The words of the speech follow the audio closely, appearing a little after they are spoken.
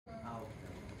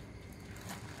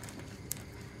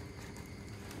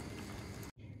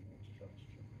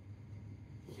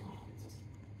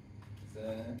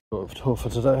Sort of tour for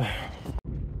today.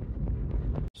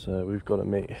 So we've got to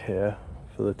meet here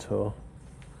for the tour.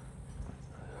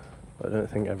 I don't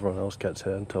think everyone else gets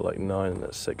here until like 9 and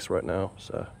it's 6 right now,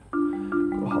 so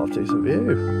got a half decent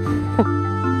view.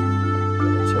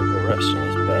 Gonna take a rest on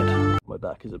his bed. My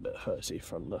back is a bit hurty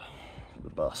from the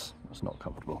bus. It's not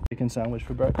comfortable. Chicken sandwich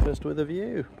for breakfast with a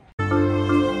view.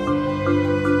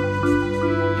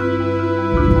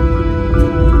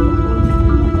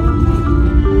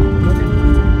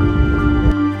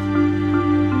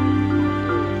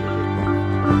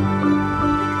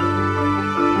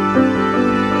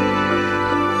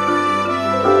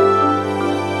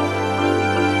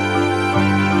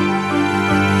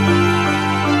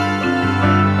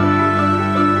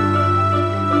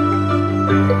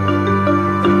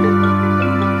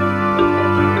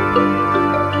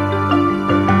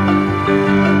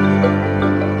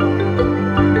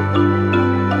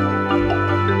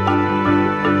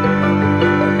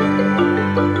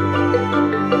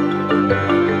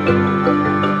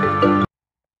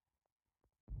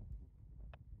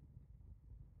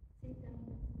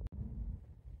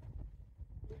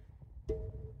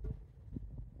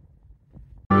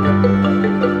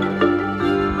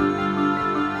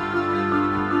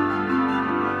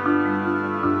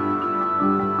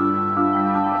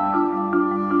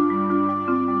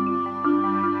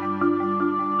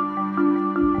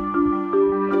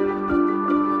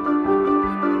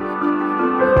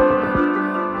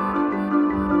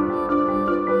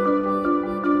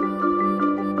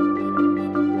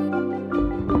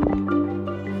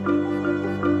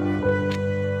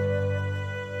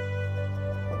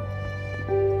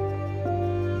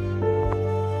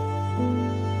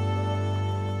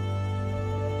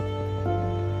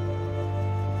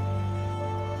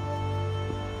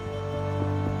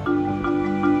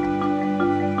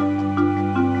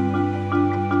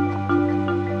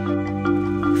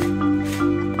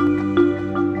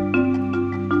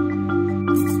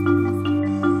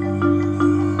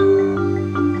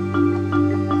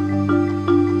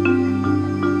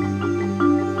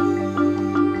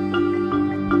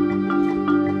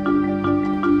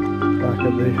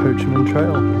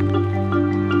 Trail.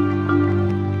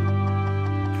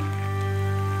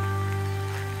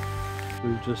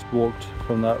 We've just walked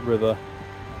from that river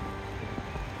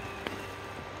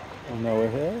and now we're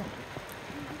here.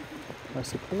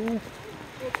 Nice and cool.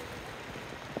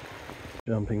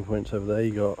 Jumping points over there.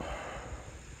 You got,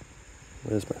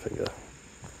 where's my finger?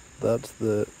 That's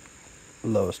the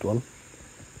lowest one.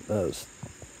 That's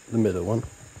the middle one.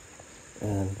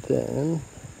 And then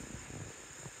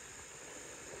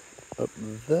up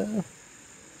there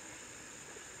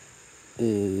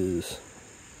is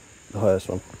the highest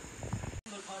one.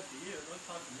 Looks high to you, it looks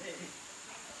high to me.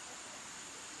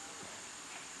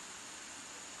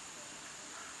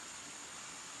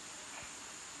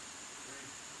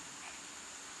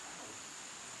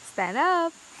 Stand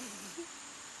up.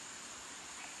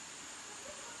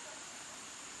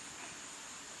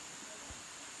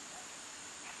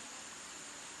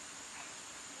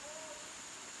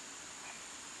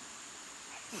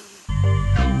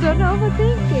 Don't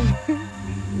overthinking.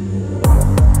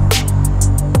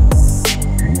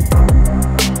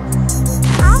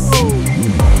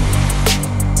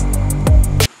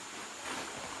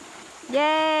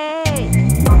 Yay!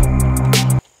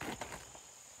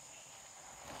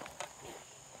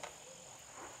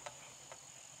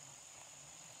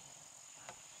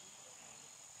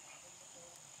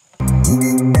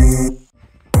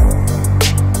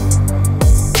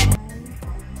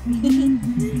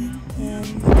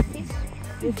 And fish,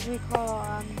 which we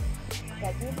call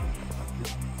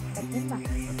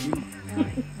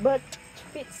bird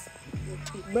fish.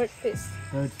 Bird fish.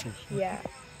 Bird fish. Yeah.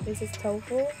 This is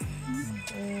tofu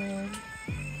and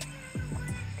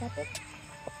cabbage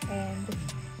and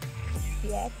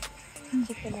the egg,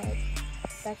 chicken egg.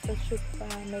 That's the soup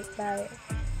made by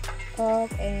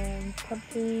pork and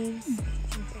pumpkin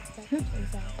and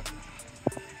inside.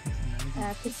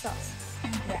 Fish sauce.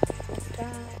 Yeah, that's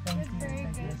that.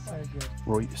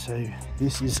 Right, so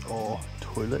this is our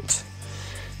toilet.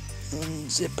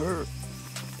 Zipper.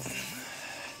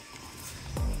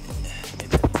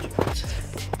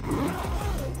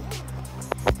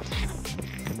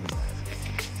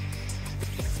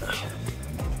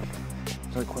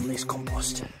 Like one of these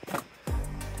compost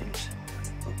things.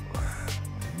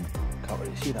 Can't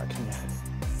really see that, can you?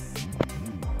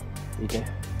 There you go.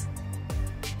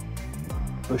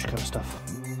 Bush kind of stuff.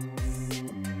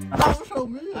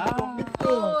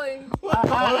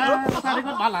 Sao đấy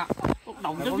con bà lạ. Tốc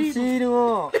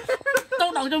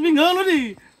động cho vi ngơ nó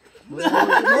đi.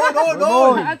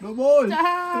 Đổ môi.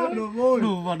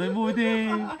 Đủ vào đôi môi đi.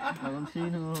 Làm chi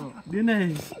nữa. Đến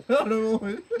này. Đổ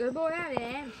môi. Đôi bôi á để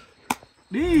em.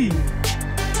 Đi.